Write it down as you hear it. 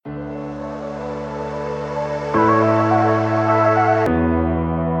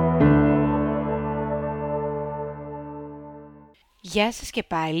Γεια σας και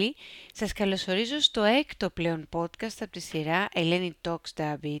πάλι. Σας καλωσορίζω στο έκτο πλέον podcast από τη σειρά Ελένη Talks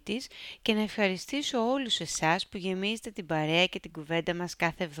Diabetes και να ευχαριστήσω όλους εσάς που γεμίζετε την παρέα και την κουβέντα μας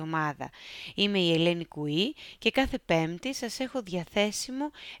κάθε εβδομάδα. Είμαι η Ελένη Κουή και κάθε Πέμπτη σας έχω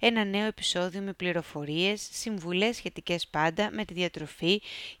διαθέσιμο ένα νέο επεισόδιο με πληροφορίες, συμβουλές σχετικές πάντα με τη διατροφή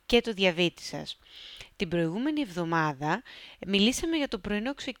και το διαβήτη σας. Την προηγούμενη εβδομάδα μιλήσαμε για το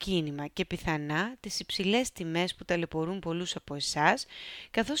πρωινό ξεκίνημα και πιθανά τις υψηλές τιμές που ταλαιπωρούν πολλούς από εσάς,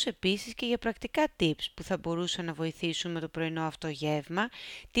 καθώς επίσης και για πρακτικά tips που θα μπορούσαν να βοηθήσουν με το πρωινό αυτό γεύμα,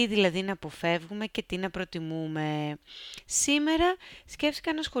 τι δηλαδή να αποφεύγουμε και τι να προτιμούμε. Σήμερα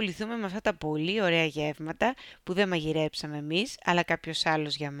σκέφτηκα να ασχοληθούμε με αυτά τα πολύ ωραία γεύματα που δεν μαγειρέψαμε εμείς, αλλά κάποιος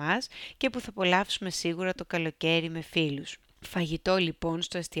άλλος για μας και που θα απολαύσουμε σίγουρα το καλοκαίρι με φίλους. Φαγητό λοιπόν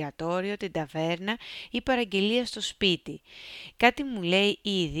στο εστιατόριο, την ταβέρνα ή παραγγελία στο σπίτι. Κάτι μου λέει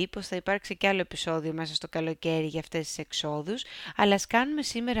ήδη πως θα υπάρξει κι άλλο επεισόδιο μέσα στο καλοκαίρι για αυτές τις εξόδους, αλλά ας κάνουμε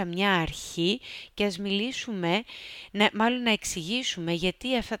σήμερα μια αρχή και ας μιλήσουμε, μάλλον να εξηγήσουμε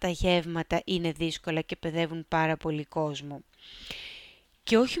γιατί αυτά τα γεύματα είναι δύσκολα και παιδεύουν πάρα πολύ κόσμο.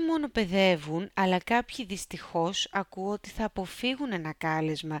 Και όχι μόνο παιδεύουν, αλλά κάποιοι δυστυχώς ακούω ότι θα αποφύγουν ένα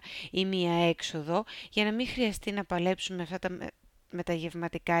κάλεσμα ή μία έξοδο για να μην χρειαστεί να παλέψουμε αυτά με τα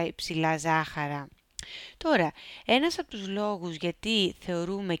γευματικά υψηλά ζάχαρα. Τώρα, ένας από τους λόγους γιατί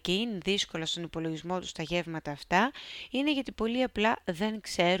θεωρούμε και είναι δύσκολα στον υπολογισμό τους τα γεύματα αυτά είναι γιατί πολύ απλά δεν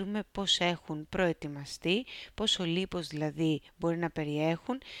ξέρουμε πώς έχουν προετοιμαστεί, πόσο λίπος δηλαδή μπορεί να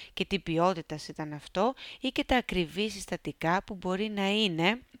περιέχουν και τι ποιότητας ήταν αυτό ή και τα ακριβή συστατικά που μπορεί να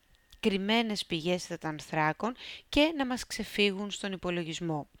είναι κρυμμένες πηγές υδατανθράκων και να μας ξεφύγουν στον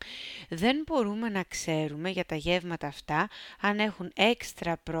υπολογισμό. Δεν μπορούμε να ξέρουμε για τα γεύματα αυτά αν έχουν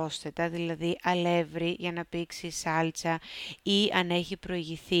έξτρα πρόσθετα, δηλαδή αλεύρι για να πήξει σάλτσα ή αν έχει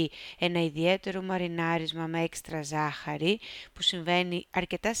προηγηθεί ένα ιδιαίτερο μαρινάρισμα με έξτρα ζάχαρη που συμβαίνει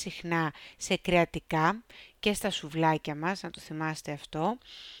αρκετά συχνά σε κρεατικά και στα σουβλάκια μας, να το θυμάστε αυτό,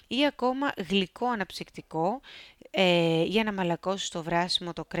 ή ακόμα γλυκό αναψυκτικό για να μαλακώσει στο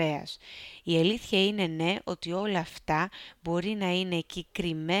βράσιμο το κρέας. Η αλήθεια είναι ναι ότι όλα αυτά μπορεί να είναι εκεί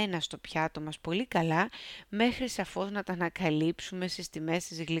κρυμμένα στο πιάτο μας πολύ καλά μέχρι σαφώς να τα ανακαλύψουμε στις τιμές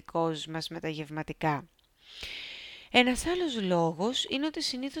της γλυκόζης μας με τα γευματικά. Ένας άλλος λόγος είναι ότι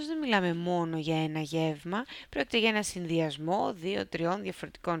συνήθως δεν μιλάμε μόνο για ένα γεύμα, πρόκειται για ένα συνδυασμό 2-3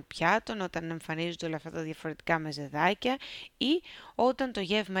 διαφορετικών πιάτων όταν εμφανίζονται όλα αυτά τα διαφορετικά μεζεδάκια ή όταν το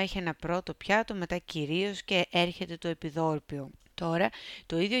γεύμα έχει ένα πρώτο πιάτο μετά κυρίως και έρχεται το επιδόρπιο. Τώρα,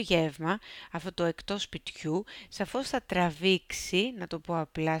 το ίδιο γεύμα, αυτό το εκτός σπιτιού, σαφώς θα τραβήξει, να το πω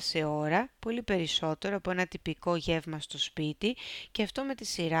απλά σε ώρα, πολύ περισσότερο από ένα τυπικό γεύμα στο σπίτι και αυτό με τη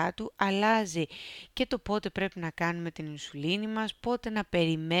σειρά του αλλάζει και το πότε πρέπει να κάνουμε την ινσουλίνη μας, πότε να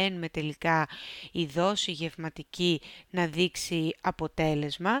περιμένουμε τελικά η δόση γευματική να δείξει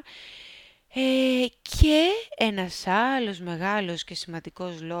αποτέλεσμα. Και ένας άλλος μεγάλος και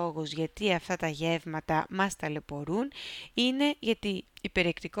σημαντικός λόγος γιατί αυτά τα γεύματα μας ταλαιπωρούν είναι γιατί η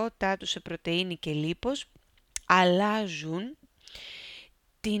περιεκτικότητά τους σε πρωτεΐνη και λίπος αλλάζουν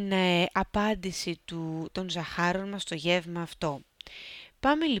την απάντηση των ζαχάρων μας στο γεύμα αυτό.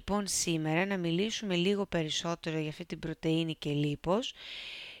 Πάμε λοιπόν σήμερα να μιλήσουμε λίγο περισσότερο για αυτή την πρωτεΐνη και λίπος.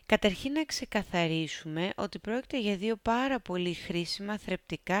 Καταρχήν να ξεκαθαρίσουμε ότι πρόκειται για δύο πάρα πολύ χρήσιμα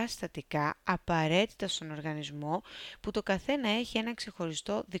θρεπτικά συστατικά απαραίτητα στον οργανισμό που το καθένα έχει ένα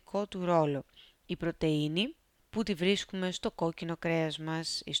ξεχωριστό δικό του ρόλο. Η πρωτεΐνη που τη βρίσκουμε στο κόκκινο κρέας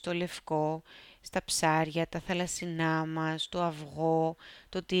μας ή στο λευκό, στα ψάρια, τα θαλασσινά μας, το αυγό,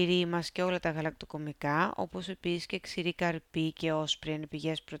 το τυρί μας και όλα τα γαλακτοκομικά, όπως επίσης και ξηρή καρπή και όσπρια είναι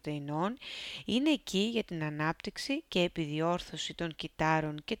πηγές πρωτεϊνών, είναι εκεί για την ανάπτυξη και επιδιόρθωση των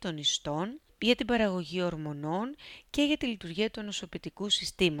κυττάρων και των ιστών, για την παραγωγή ορμονών και για τη λειτουργία του νοσοποιητικού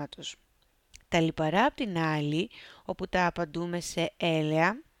συστήματος. Τα λιπαρά απ' την άλλη, όπου τα απαντούμε σε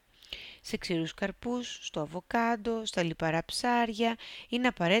έλαια, σε ξηρούς καρπούς, στο αβοκάντο, στα λιπαρά ψάρια, είναι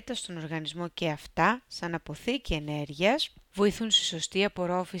απαραίτητα στον οργανισμό και αυτά, σαν αποθήκη ενέργειας, βοηθούν στη σωστή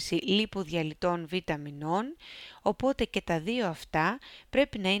απορρόφηση λιποδιαλυτών βιταμινών, οπότε και τα δύο αυτά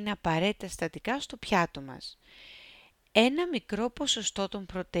πρέπει να είναι απαραίτητα συστατικά στο πιάτο μας. Ένα μικρό ποσοστό των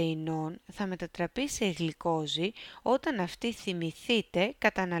πρωτεϊνών θα μετατραπεί σε γλυκόζη όταν αυτή, θυμηθείτε,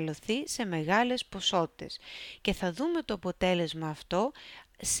 καταναλωθεί σε μεγάλες ποσότητες και θα δούμε το αποτέλεσμα αυτό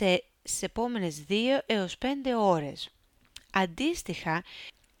σε επόμενες 2 έως 5 ώρες. Αντίστοιχα,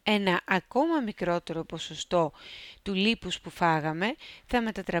 ένα ακόμα μικρότερο ποσοστό του λίπους που φάγαμε θα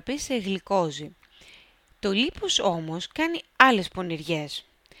μετατραπεί σε γλυκόζη. Το λίπος όμως κάνει άλλες πονηριές.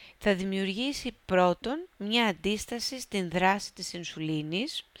 θα δημιουργήσει πρώτον μια αντίσταση στην δράση της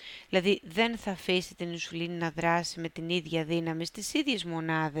ινσουλίνης, δηλαδή δεν θα αφήσει την ινσουλίνη να δράσει με την ίδια δύναμη στις ίδιες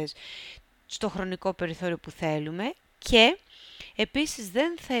μονάδες στο χρονικό περιθώριο που θέλουμε και επίσης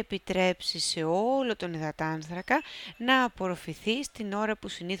δεν θα επιτρέψει σε όλο τον υδατάνθρακα να απορροφηθεί στην ώρα που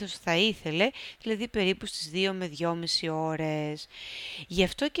συνήθως θα ήθελε, δηλαδή περίπου στις 2 με 2,5 ώρες. Γι'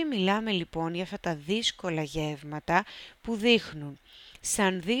 αυτό και μιλάμε λοιπόν για αυτά τα δύσκολα γεύματα που δείχνουν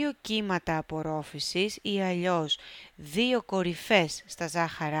σαν 2 κύματα απορρόφησης ή αλλιώς 2 κορυφές στα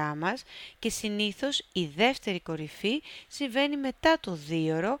ζάχαρά μας και συνήθως η δεύτερη κορυφή συμβαίνει μετά το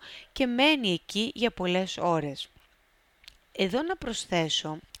 2ωρο και μένει εκεί για πολλές ώρες. Εδώ να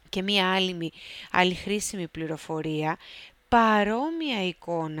προσθέσω και μία άλλη χρήσιμη πληροφορία. Παρόμοια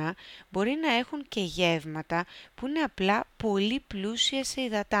εικόνα μπορεί να έχουν και γεύματα που είναι απλά πολύ πλούσια σε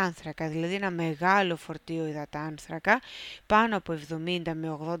υδατάνθρακα, δηλαδή ένα μεγάλο φορτίο υδατάνθρακα, πάνω από 70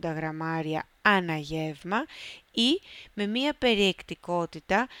 με 80 γραμμάρια ανά γεύμα ή με μία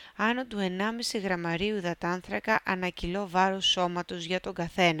περιεκτικότητα άνω του 1,5 γραμμαρίου υδατάνθρακα ανά κιλό βάρος σώματος για τον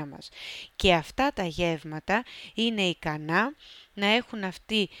καθένα μας. Και αυτά τα γεύματα είναι ικανά να έχουν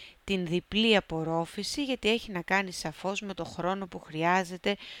αυτή την διπλή απορρόφηση, γιατί έχει να κάνει σαφώς με το χρόνο που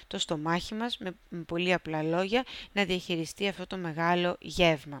χρειάζεται το στομάχι μας, με πολύ απλά λόγια, να διαχειριστεί αυτό το μεγάλο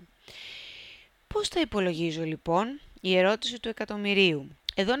γεύμα. Πώς τα υπολογίζω λοιπόν? Η ερώτηση του εκατομμυρίου.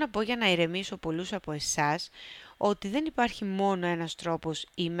 Εδώ να πω για να ηρεμήσω πολλούς από εσάς ότι δεν υπάρχει μόνο ένας τρόπος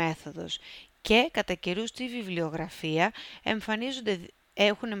ή μέθοδος και κατά καιρούς στη βιβλιογραφία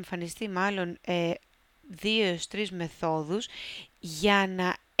έχουν εμφανιστεί μάλλον 2-3 μεθόδους για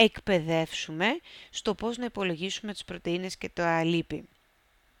να εκπαιδεύσουμε στο πώς να υπολογίσουμε τις πρωτεΐνες και τα λίπη.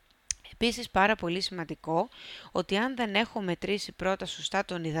 Επίσης πάρα πολύ σημαντικό ότι αν δεν έχω μετρήσει πρώτα σωστά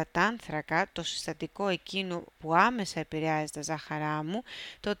τον υδατάνθρακα, το συστατικό εκείνο που άμεσα επηρεάζει τα ζάχαρά μου,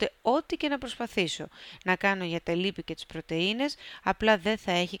 τότε ό,τι και να προσπαθήσω να κάνω για τα λίπη και τις πρωτεΐνες, απλά δεν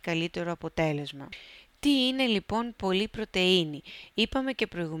θα έχει καλύτερο αποτέλεσμα. Τι είναι λοιπόν πολλή πρωτεΐνη? Είπαμε και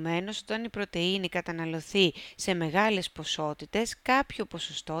προηγουμένως ότι όταν η πρωτεΐνη καταναλωθεί σε μεγάλες ποσότητες, κάποιο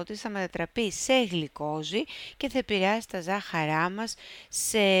ποσοστό της θα μετατραπεί σε γλυκόζη και θα επηρεάσει τα ζάχαρά μας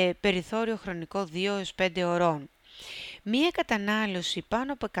σε περιθώριο χρονικό 2-5 ωρών. Μία κατανάλωση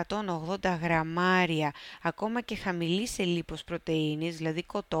πάνω από 180 γραμμάρια, ακόμα και χαμηλή σε λίπος πρωτεΐνης, δηλαδή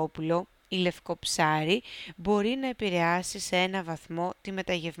κοτόπουλο ή λευκό ψάρι, μπορεί να επηρεάσει σε ένα βαθμό τη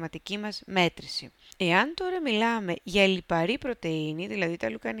μεταγευματική μας μέτρηση. Εάν τώρα μιλάμε για λιπαρή πρωτεΐνη, δηλαδή τα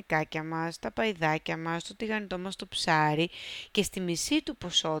λουκανικάκια μας, τα παϊδάκια μας, το τηγανιτό μας το ψάρι και στη μισή του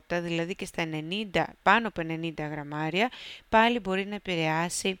ποσότητα, δηλαδή και στα 90, πάνω από 90 γραμμάρια, πάλι μπορεί να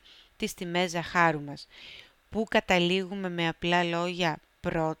επηρεάσει τις τιμές ζαχάρου μας. Πού καταλήγουμε με απλά λόγια?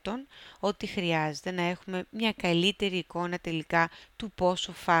 Πρώτον, ότι χρειάζεται να έχουμε μια καλύτερη εικόνα τελικά του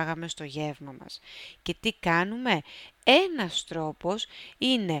πόσο φάγαμε στο γεύμα μας. Και τι κάνουμε? Ένας τρόπος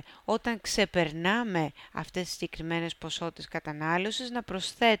είναι όταν ξεπερνάμε αυτές τις συγκεκριμένες ποσότητες κατανάλωσης να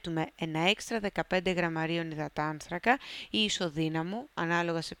προσθέτουμε ένα έξτρα 15 γραμμαρίων υδατάνθρακα ή ισοδύναμο,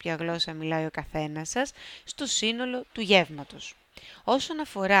 ανάλογα σε ποια γλώσσα μιλάει ο καθένας σας, στο σύνολο του γεύματος. Όσον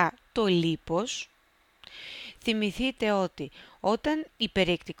αφορά το λίπος, θυμηθείτε ότι όταν η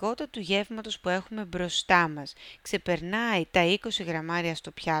περιεκτικότητα του γεύματος που έχουμε μπροστά μας ξεπερνάει τα 20 γραμμάρια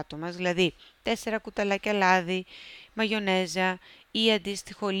στο πιάτο μας, δηλαδή 4 κουταλάκια λάδι, μαγιονέζα ή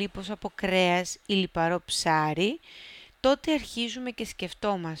αντίστοιχο λίπος από κρέας ή λιπαρό ψάρι, τότε αρχίζουμε και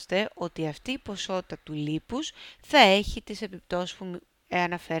σκεφτόμαστε ότι αυτή η ποσότητα του λίπους θα έχει τις επιπτώσεις που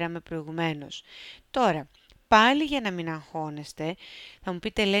αναφέραμε προηγουμένως. Τώρα, πάλι για να μην αγχώνεστε, θα μου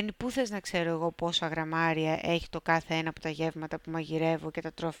πείτε Ελένη, πού θες να ξέρω εγώ πόσα γραμμάρια έχει το κάθε ένα από τα γεύματα που μαγειρεύω και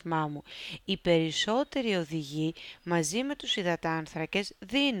τα τρόφιμά μου? Οι περισσότεροι οδηγοί μαζί με τους υδατάνθρακες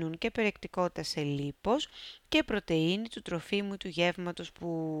δίνουν και περιεκτικότητα σε λίπος και πρωτεΐνη του τροφίμου του γεύματος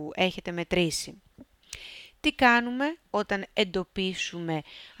που έχετε μετρήσει. Τι κάνουμε όταν εντοπίσουμε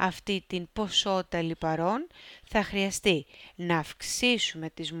αυτή την ποσότητα λιπαρών? Θα χρειαστεί να αυξήσουμε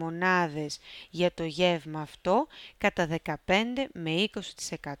τις μονάδες για το γεύμα αυτό κατά 15 με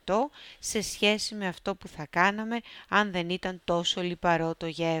 20% σε σχέση με αυτό που θα κάναμε αν δεν ήταν τόσο λιπαρό το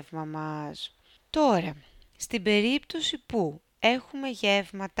γεύμα μας. Τώρα, στην περίπτωση που έχουμε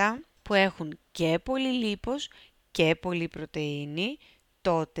γεύματα που έχουν και πολύ λίπος και πολύ πρωτεΐνη,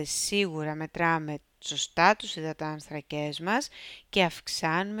 τότε σίγουρα μετράμε σωστά τους υδατάνθρακές μας και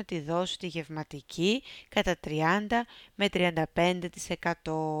αυξάνουμε τη δόση τη γευματική κατά 30 με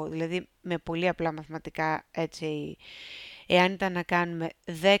 35%. Δηλαδή με πολύ απλά μαθηματικά έτσι, εάν ήταν να κάνουμε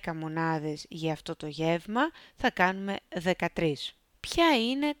 10 μονάδες για αυτό το γεύμα θα κάνουμε 13. Ποια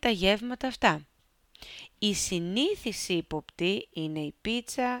είναι τα γεύματα αυτά? Η συνήθις ύποπτη είναι η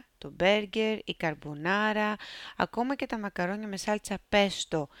πίτσα, το μπέργκερ, η καρμπονάρα, ακόμα και τα μακαρόνια με σάλτσα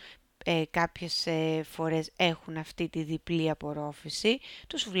πέστο. Κάποιες φορές έχουν αυτή τη διπλή απορρόφηση,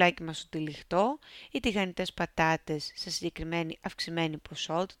 το σουβλάκι μας στο τυλιχτό, οι τηγανιτές πατάτες σε συγκεκριμένη αυξημένη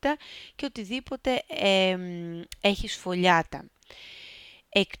ποσότητα και οτιδήποτε έχει σφολιάτα.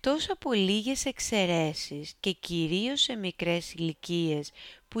 Εκτός από λίγες εξαιρέσεις και κυρίως σε μικρές ηλικίες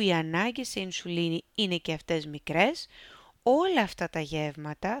που οι ανάγκες σε ινσουλίνη είναι και αυτές μικρές, όλα αυτά τα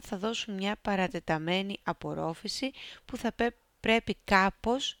γεύματα θα δώσουν μια παρατεταμένη απορρόφηση που θα πρέπει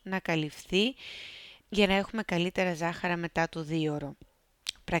κάπως να καλυφθεί για να έχουμε καλύτερα ζάχαρα μετά το 2ωρο.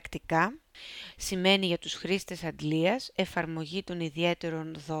 Πρακτικά σημαίνει για τους χρήστες αντλίας εφαρμογή των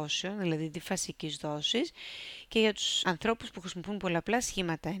ιδιαίτερων δόσεων, δηλαδή διφασικής δόσης, και για τους ανθρώπους που χρησιμοποιούν πολλαπλά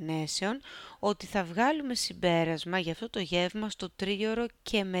σχήματα ενέσεων, ότι θα βγάλουμε συμπέρασμα για αυτό το γεύμα στο 3ωρο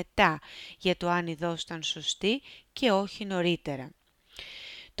και μετά, για το αν η δόση ήταν σωστή και όχι νωρίτερα.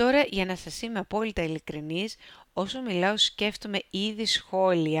 Τώρα, για να σας είμαι απόλυτα ειλικρινής, όσο μιλάω σκέφτομαι ήδη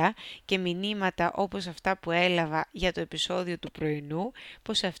σχόλια και μηνύματα όπως αυτά που έλαβα για το επεισόδιο του πρωινού,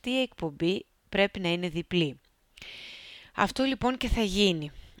 πως αυτή η εκπομπή πρέπει να είναι διπλή. Αυτό λοιπόν και θα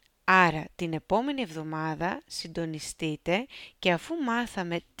γίνει. Άρα την επόμενη εβδομάδα συντονιστείτε και αφού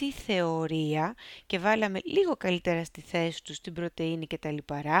μάθαμε τη θεωρία και βάλαμε λίγο καλύτερα στη θέση τους την πρωτεΐνη και τα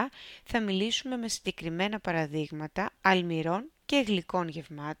λιπαρά, θα μιλήσουμε με συγκεκριμένα παραδείγματα αλμυρών και γλυκών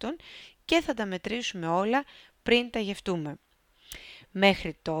γευμάτων και θα τα μετρήσουμε όλα πριν τα γευτούμε.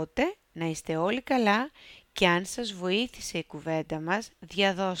 Μέχρι τότε να είστε όλοι καλά και αν σας βοήθησε η κουβέντα μας,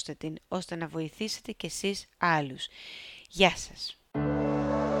 διαδώστε την ώστε να βοηθήσετε κι εσείς άλλους. Γεια σας!